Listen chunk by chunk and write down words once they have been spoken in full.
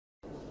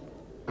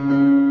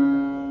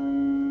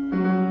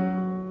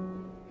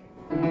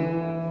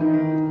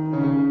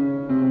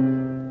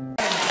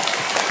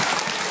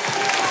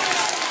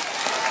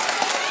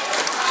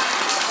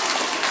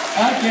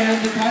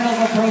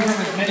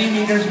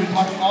meters, we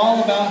talked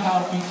all about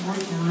how we were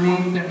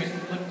grooved, and we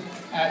looked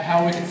at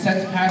how we can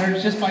sense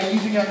patterns just by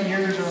using our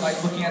ears or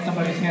like looking at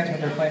somebody's hands when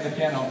they're playing the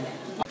piano.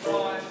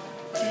 1,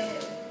 2,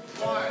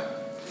 1,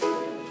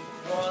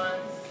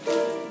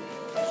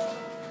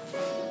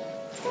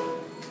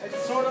 1. It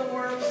sort of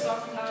works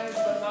sometimes,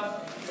 but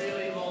not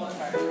really all the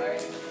time,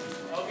 right?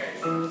 Okay,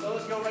 so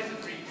let's go right to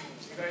 3. You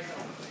guys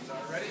know what these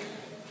are. Ready?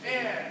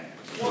 And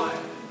 1,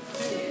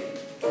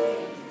 2,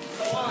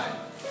 1.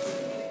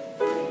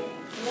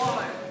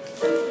 1.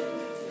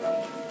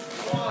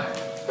 1.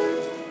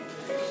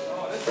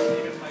 Oh, this is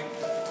even like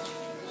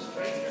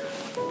straight here.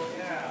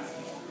 Yeah.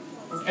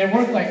 It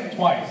worked like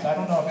twice. I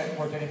don't know if it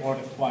worked any more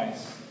than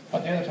twice,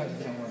 but the other times it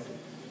didn't work.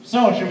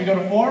 So, should we go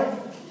to 4?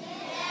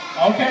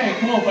 Okay,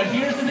 cool. But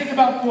here's the thing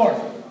about 4.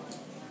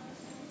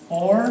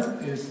 4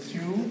 is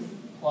 2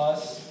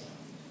 plus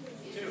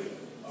 2.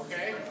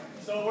 Okay?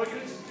 So we're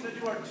just going to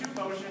do our 2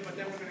 motion, but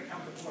then we're going to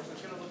count to 4. So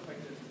it's going to look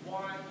like this.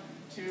 1,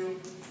 2,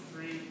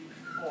 3,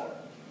 4.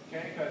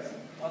 Okay? Because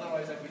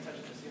otherwise I'd be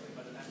touching the ceiling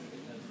by the time we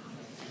get to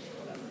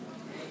whatever.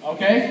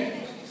 Okay?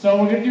 So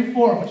we're going to do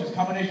 4, which is a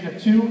combination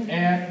of 2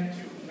 and 2.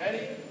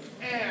 Ready?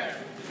 And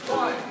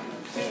 1,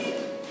 2,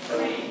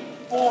 3,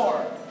 4.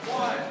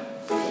 1,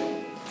 2,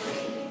 3,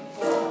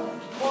 4.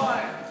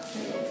 1, 2,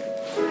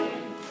 3,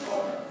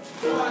 4.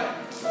 1,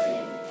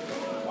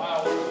 2.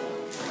 Wow.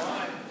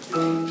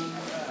 1, 2.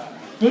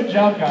 Good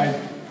job, guys.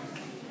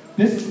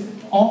 This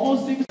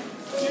almost seems 2,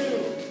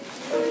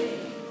 3,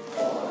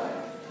 4.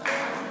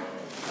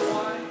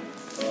 1,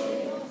 2,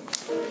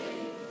 3,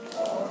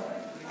 4.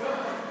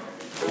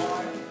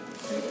 1,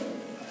 2,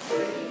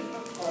 3,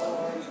 4.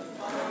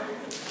 5,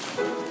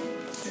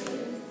 2,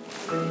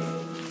 3,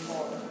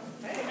 4.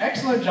 Hey,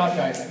 excellent job,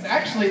 guys. And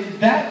actually,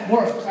 that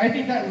works. I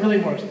think that really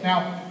works.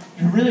 Now,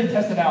 to really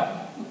test it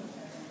out,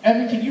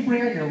 Evan, can you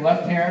bring out your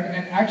left hand?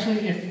 And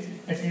actually, if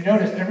you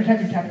notice, every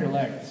time you tap your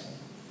legs,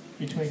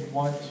 between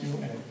 1, 2,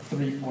 and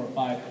 3, 4,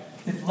 5,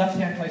 his left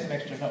hand plays an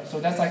extra note. So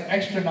that's like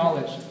extra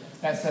knowledge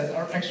that says,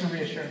 or extra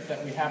reassurance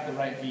that we have the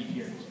right beat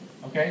here.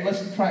 Okay,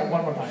 let's try it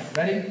one more time.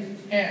 Ready?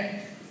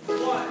 And 1,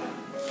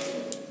 2,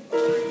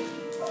 3,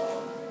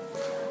 4.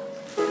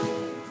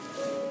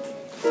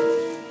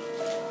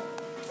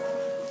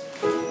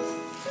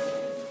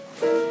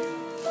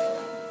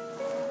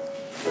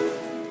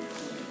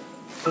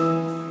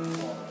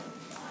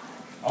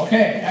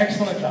 Okay,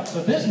 excellent job.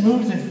 So this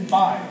moves in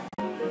 5.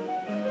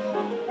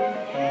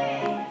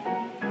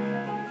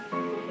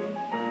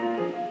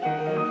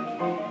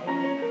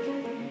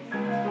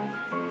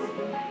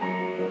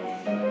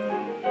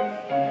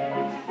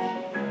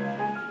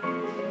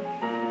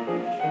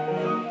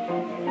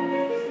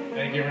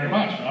 Thank you very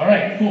much. All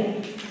right,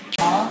 cool.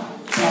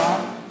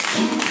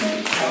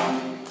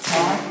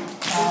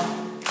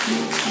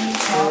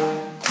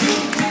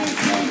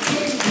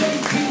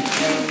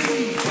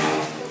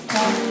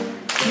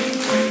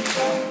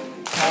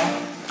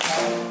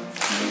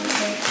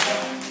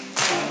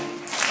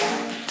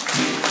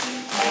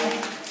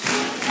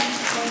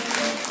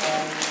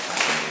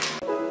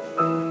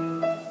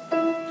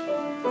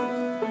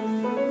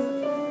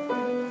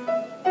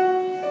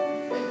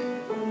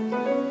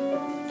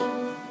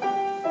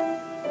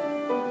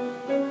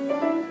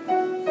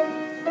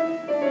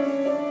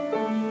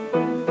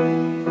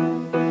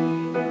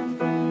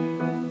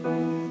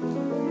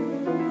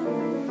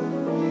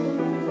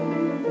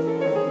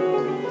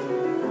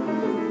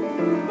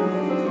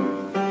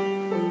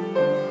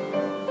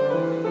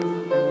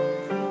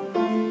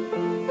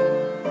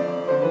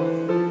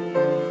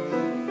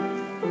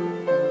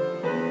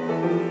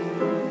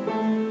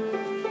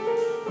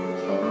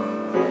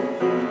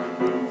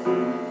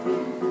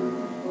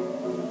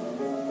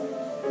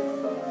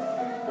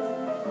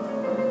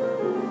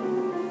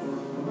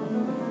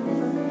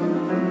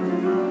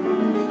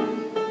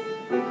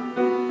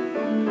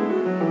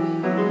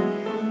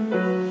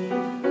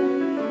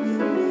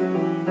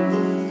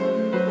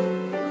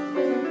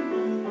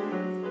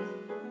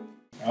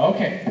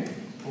 Okay,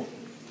 cool.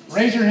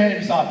 Raise your hand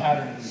if you saw a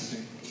pattern in this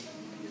thing.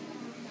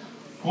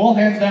 Cool,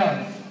 hands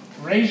down.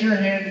 Raise your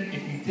hand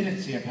if you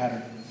didn't see a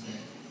pattern in this thing.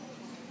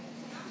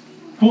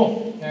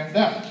 Cool, hands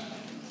down.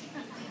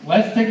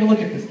 Let's take a look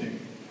at this thing.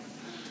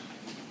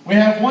 We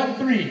have 1,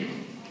 3.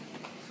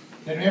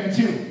 Then we have a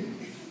 2.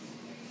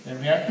 Then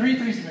we have 3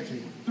 3s and a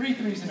 2. 3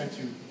 3s and a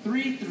 2.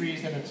 3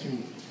 3s and a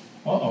 2.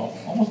 Uh-oh,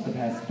 almost the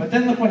pass. But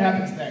then look what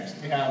happens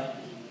next. We have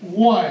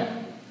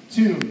 1,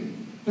 2,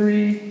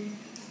 3,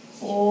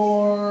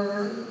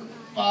 4,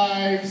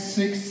 5,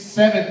 6,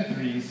 7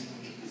 3s,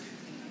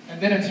 and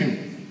then a 2,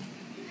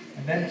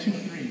 and then 2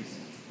 3s.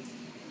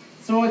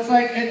 So it's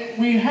like,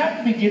 we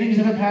have the beginnings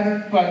of a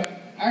pattern, but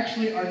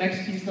actually our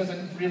next piece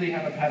doesn't really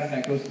have a pattern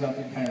that goes throughout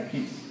the entire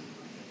piece.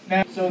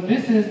 Now, so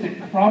this is the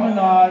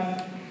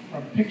promenade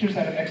from pictures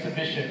at an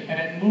exhibition, and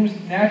it moves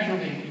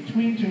naturally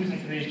between 2s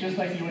and 3s, just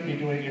like you would be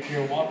doing if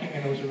you're walking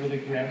and it was a really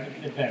grand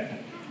event.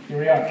 Here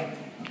we are.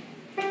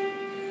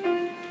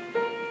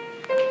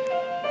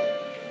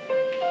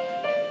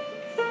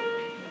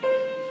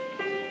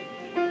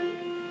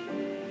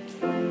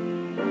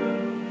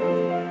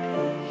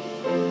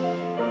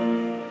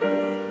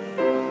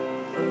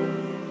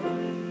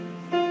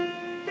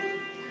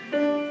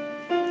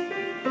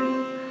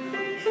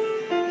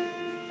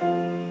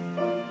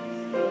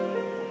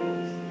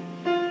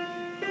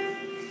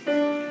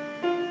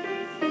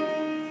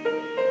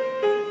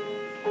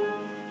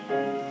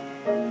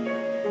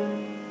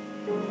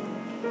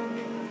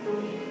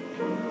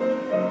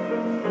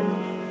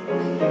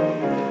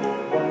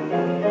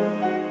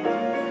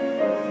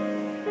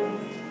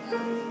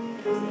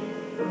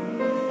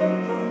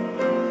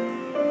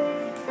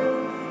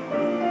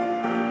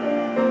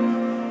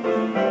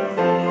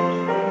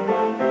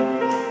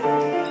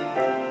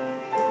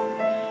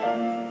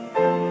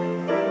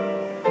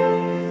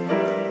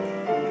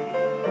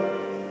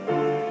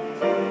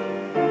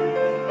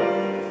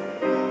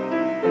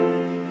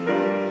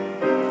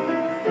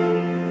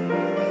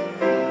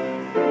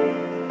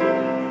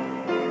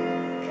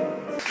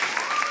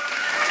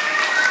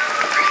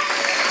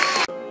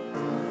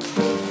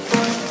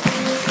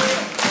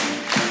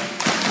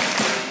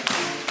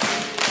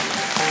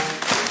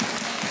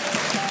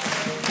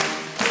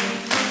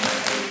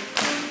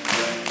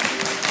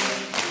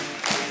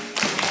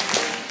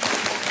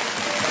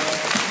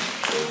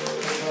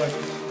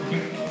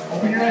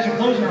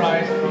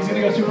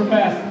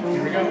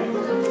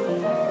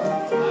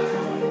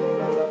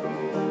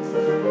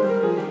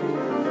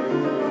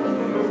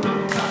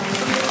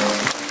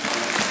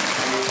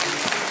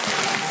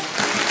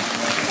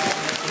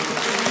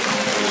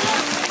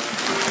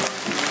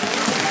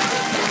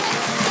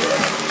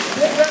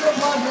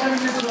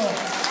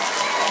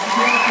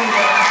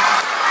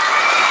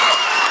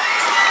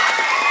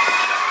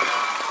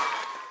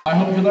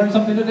 hope you learned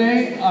something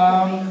today.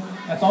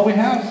 That's all we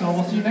have, so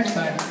we'll see you next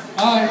time.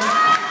 Bye.